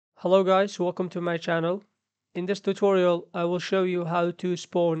Hello guys, welcome to my channel. In this tutorial, I will show you how to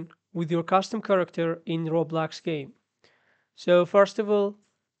spawn with your custom character in Roblox game. So first of all,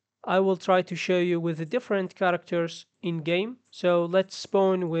 I will try to show you with the different characters in game. So let's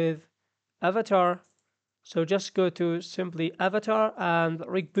spawn with avatar. So just go to simply avatar and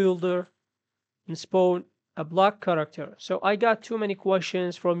rig builder and spawn a black character. So I got too many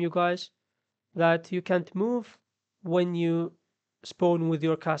questions from you guys that you can't move when you spawn with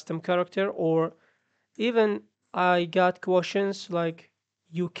your custom character, or even I got questions like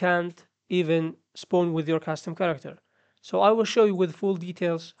you can't even spawn with your custom character. So I will show you with full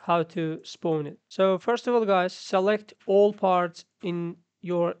details how to spawn it. So first of all guys, select all parts in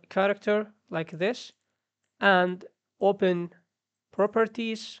your character like this and open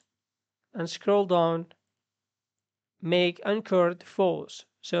properties and scroll down, make anchored false.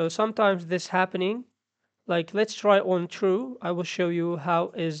 So sometimes this happening, like let's try on true. I will show you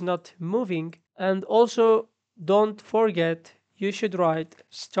how is not moving. And also don't forget you should write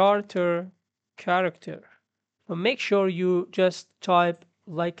starter character. So make sure you just type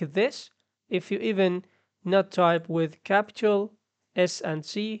like this. If you even not type with capital S and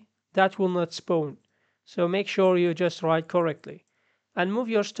C, that will not spawn. So make sure you just write correctly. And move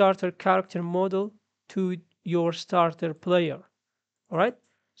your starter character model to your starter player. Alright,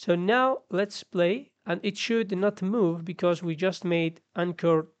 so now let's play, and it should not move because we just made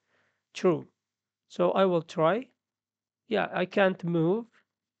anchor true. So I will try. Yeah, I can't move.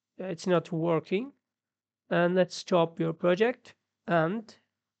 It's not working. And let's stop your project and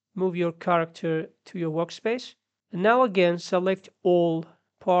move your character to your workspace. And now again, select all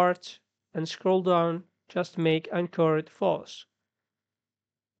parts and scroll down, just make anchored false.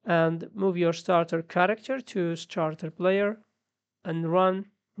 And move your starter character to starter player and run.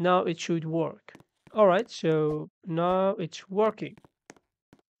 Now it should work. All right, so now it's working.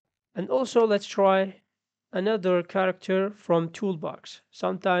 And also let's try another character from toolbox.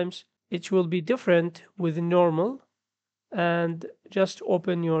 Sometimes it will be different with normal, and just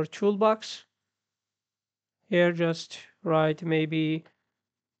open your toolbox. Here just write maybe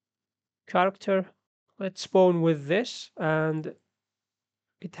character. Let's spawn with this, and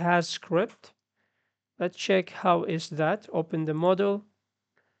it has script. Let's check how is that. Open the model.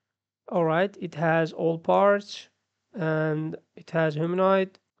 All right, it has all parts and it has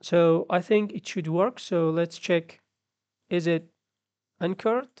humanoid. So I think it should work. So let's check. Is it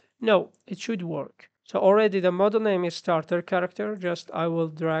anchored? No, it should work. So already the model name is starter character. Just I will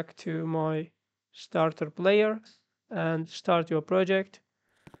drag to my starter player and start your project.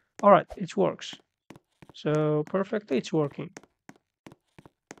 All right, it works. So perfectly, it's working.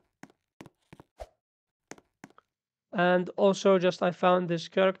 And also just I found this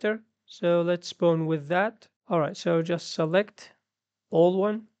character. So let's spawn with that. All right, so just select all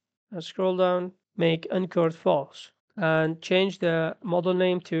one and scroll down, make anchored false, and change the model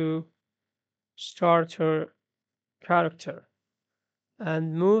name to starter character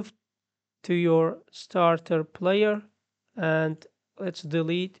and move to your starter player, and let's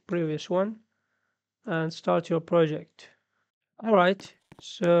delete previous one and start your project. All right,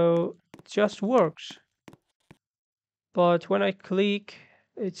 so it just works, but when I click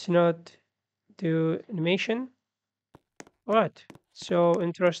it's not do animation. All right, so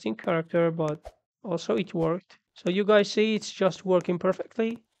interesting character, but also it worked. So you guys see it's just working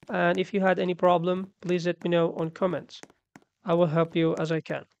perfectly. And if you had any problem, please let me know on comments. I will help you as I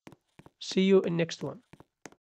can. See you in next one.